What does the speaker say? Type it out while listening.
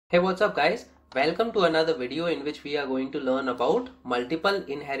Hey, what's up guys? Welcome to another video in which we are going to learn about multiple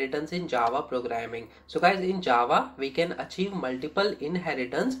inheritance in Java programming. So guys, in Java we can achieve multiple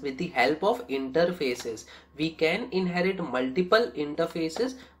inheritance with the help of interfaces. We can inherit multiple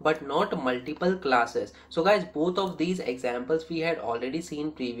interfaces but not multiple classes. So guys, both of these examples we had already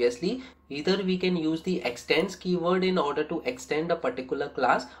seen previously. Either we can use the extends keyword in order to extend a particular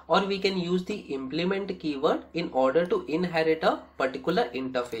class, or we can use the implement keyword in order to inherit a particular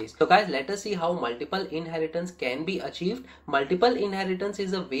interface. So guys, let us see how multiple inheritance can be achieved. Multiple inheritance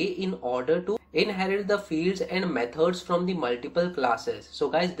is a way in order to inherit the fields and methods from the multiple classes. So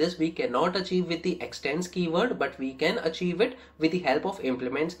guys, this we cannot achieve with the extends keyword, but we can achieve it with the help of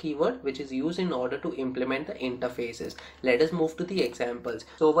implements keyword, which is used in order to implement the interfaces. Let us move to the examples.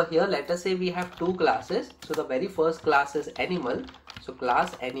 So over here, let us say we have two classes. So the very first class is animal. So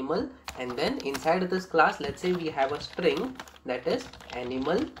class animal, and then inside this class, let's say we have a string that is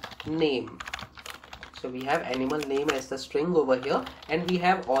animal name. So we have animal name as the string over here, and we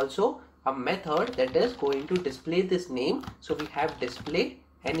have also a method that is going to display this name. So we have display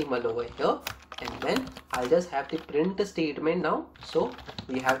animal over here, and then I'll just have the print statement now. So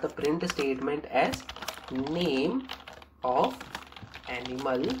we have the print statement as name of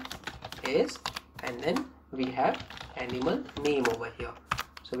animal is, and then we have animal name over here.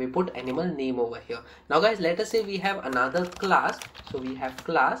 So we put animal name over here. Now guys, let us say we have another class. So we have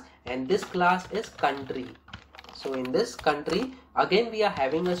class, and this class is country. So in this country, again we are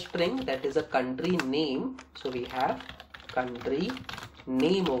having a string that is a country name. So we have country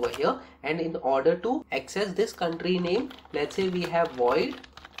name over here, and in order to access this country name, let's say we have void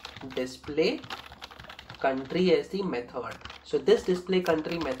display country as the method. So this display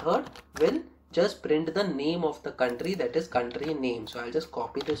country method will just print the name of the country, that is country name. So I'll just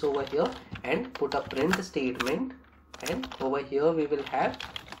copy this over here and put a print statement, and over here we will have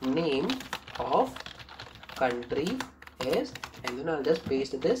name of country is, and then I'll just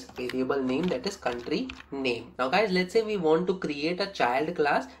paste this variable name that is country name. Now guys, let's say we want to create a child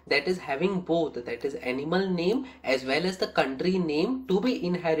class that is having both, that is animal name as well as the country name, to be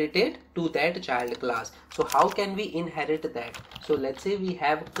inherited to that child class. So how can we inherit that? So let's say we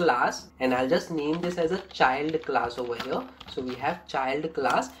have class, and I'll just name this as a child class over here. So we have child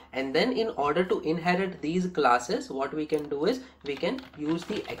class, and then in order to inherit these classes, what we can do is we can use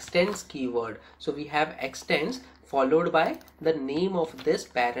the extends keyword. So we have extends followed by the name of this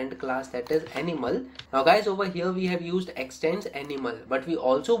parent class, that is animal. Now guys, over here we have used extends animal, but we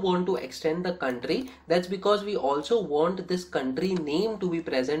also want to extend the country. That's because we also want this country name to be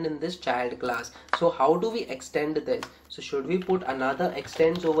present in this child class. So how do we extend this? So should we put another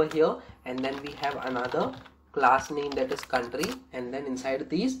extends over here, and then we have another class name that is country, and then inside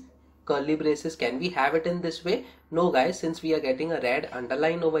these curly braces, can we have it in this way? No guys, since we are getting a red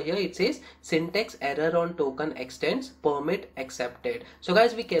underline over here, it says syntax error on token extends permit accepted. So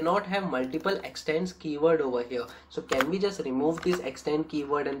guys, we cannot have multiple extends keyword over here. So can we just remove this extend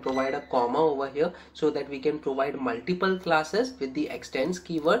keyword and provide a comma over here so that we can provide multiple classes with the extends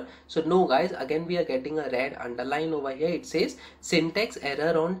keyword? So no guys, again we are getting a red underline over here. It says syntax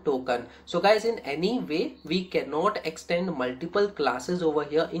error on token. So guys, in any way we cannot extend multiple classes over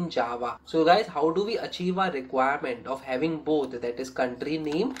here in Java. So guys, how do we achieve our requirement of having both, that is country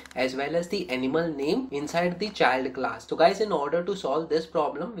name as well as the animal name inside the child class? So guys, in order to solve this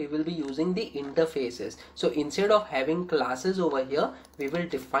problem, we will be using the interfaces. So instead of having classes over here, we will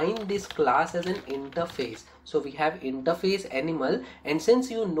define this class as an interface. So we have interface animal, and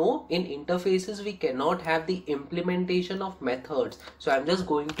since you know in interfaces we cannot have the implementation of methods, so I'm just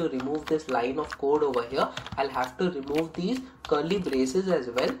going to remove this line of code over here. I'll have to remove these curly braces as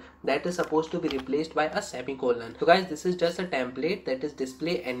well, that is supposed to be replaced by a semicolon. So guys, this is just a template, that is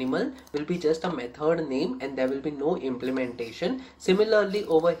display animal will be just a method name and there will be no implementation. Similarly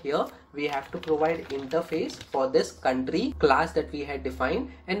over here we have to provide interface for this country class that we had defined,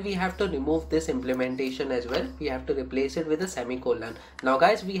 and we have to remove this implementation as well. We have to replace it with a semicolon. Now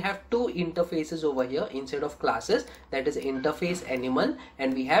guys, we have two interfaces over here instead of classes, that is interface animal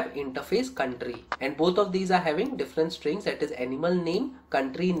and we have interface country, and both of these are having different strings, that is animal name,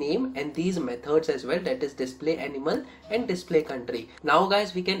 country name, and these methods as well, that is display animal and display country. Now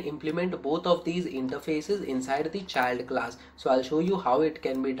guys, we can implement both of these interfaces inside the child class. So I'll show you how it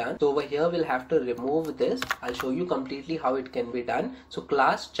can be done. So over over here we'll have to remove this. I'll show you completely how it can be done. So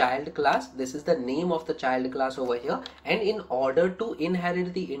class, child class, this is the name of the child class over here, and in order to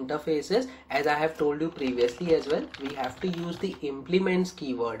inherit the interfaces, as I have told you previously as well, we have to use the implements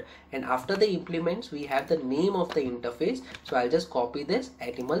keyword, and after the implements we have the name of the interface. So I'll just copy this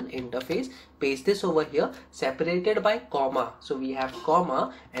animal interface, paste this over here, separated by comma. So we have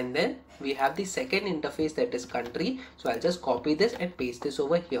comma, and then we have the second interface, that is country. So I'll just copy this and paste this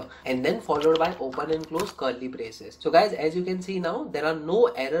over here, and then followed by open and close curly braces. So guys, as you can see now, there are no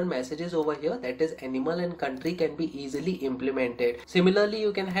error messages over here, that is animal and country can be easily implemented. Similarly,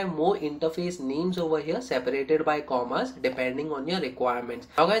 you can have more interface names over here separated by commas depending on your requirements.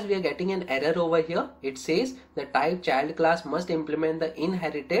 Now guys, we are getting an error over here. It says the type child class must implement the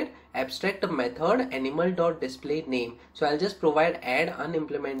inherited abstract method animal.display name. So I'll just provide add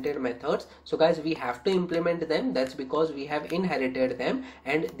unimplemented methods. So guys, we have to implement them. That's because we have inherited them,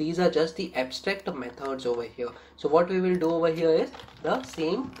 and these are just the abstract methods over here. So what we will do over here is the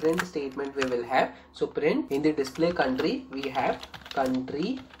same print statement we will have. So print in the display country, we have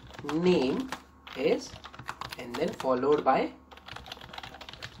country name is, and then followed by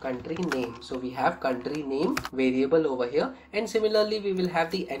country name. So we have country name variable over here, and similarly we will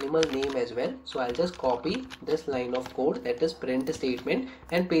have the animal name as well. So I'll just copy this line of code, that is print statement,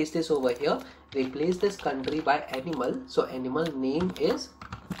 and paste this over here. Replace this country by animal. So animal name is,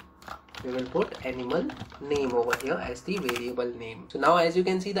 we will put animal name over here as the variable name. So now as you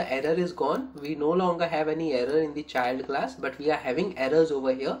can see, the error is gone. We no longer have any error in the child class, but we are having errors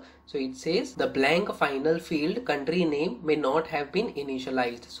over here. So it says the blank final field country name may not have been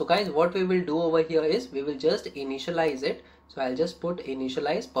initialized. So guys, what we will do over here is we will just initialize it. So I'll just put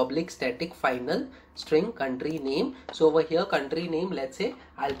initialize public static final string country name. So over here country name, let's say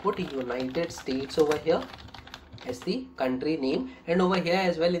I'll put United States over here as the country name, and over here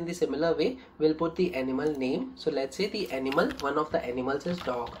as well in the similar way we'll put the animal name. So let's say the animal, one of the animals is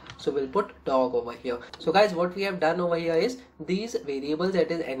dog, so we'll put dog over here. So guys, what we have done over here is these variables, that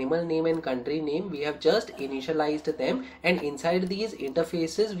is animal name and country name, we have just initialized them, and inside these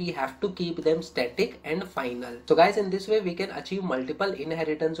interfaces we have to keep them static and final. So guys, in this way we can achieve multiple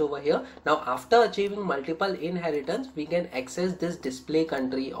inheritance over here. Now after achieving multiple inheritance, we can access this display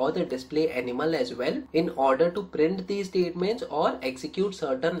country or the display animal as well in order to print these statements or execute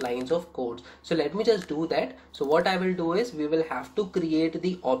certain lines of codes. So let me just do that. So what I will do is we will have to create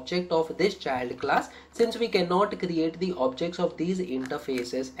the object of this child class, since we cannot create the objects of these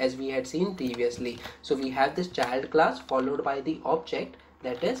interfaces as we had seen previously. So we have this child class followed by the object,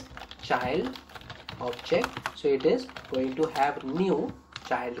 that is child object. So it is going to have new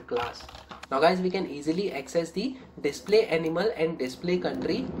child class. Now guys, we can easily access the display animal and display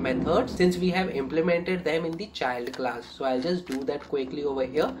country methods since we have implemented them in the child class. So I'll just do that quickly over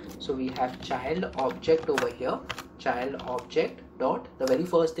here. So we have child object over here, child object dot, the very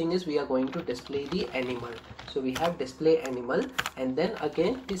first thing is we are going to display the animal. So we have display animal, and then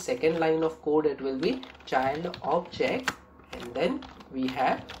again the second line of code, it will be child object, and then we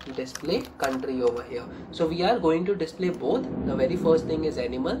have display country over here. So we are going to display both. The very first thing is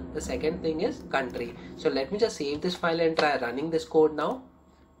animal, the second thing is country. So let me just save this file and try running this code now.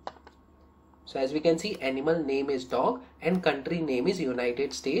 So as we can see, animal name is dog and country name is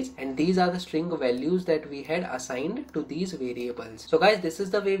United States, and these are the string values that we had assigned to these variables. So guys, this is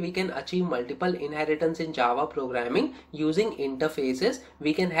the way we can achieve multiple inheritance in Java programming using interfaces.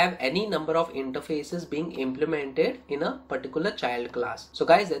 We can have any number of interfaces being implemented in a particular child class. So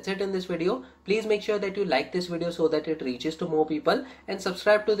guys, that's it in this video. Please make sure that you like this video so that it reaches to more people, and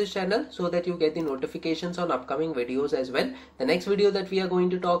subscribe to this channel so that you get the notifications on upcoming videos as well. The next video that we are going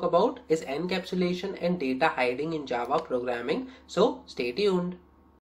to talk about is encapsulation and data hiding in Java programming. So stay tuned.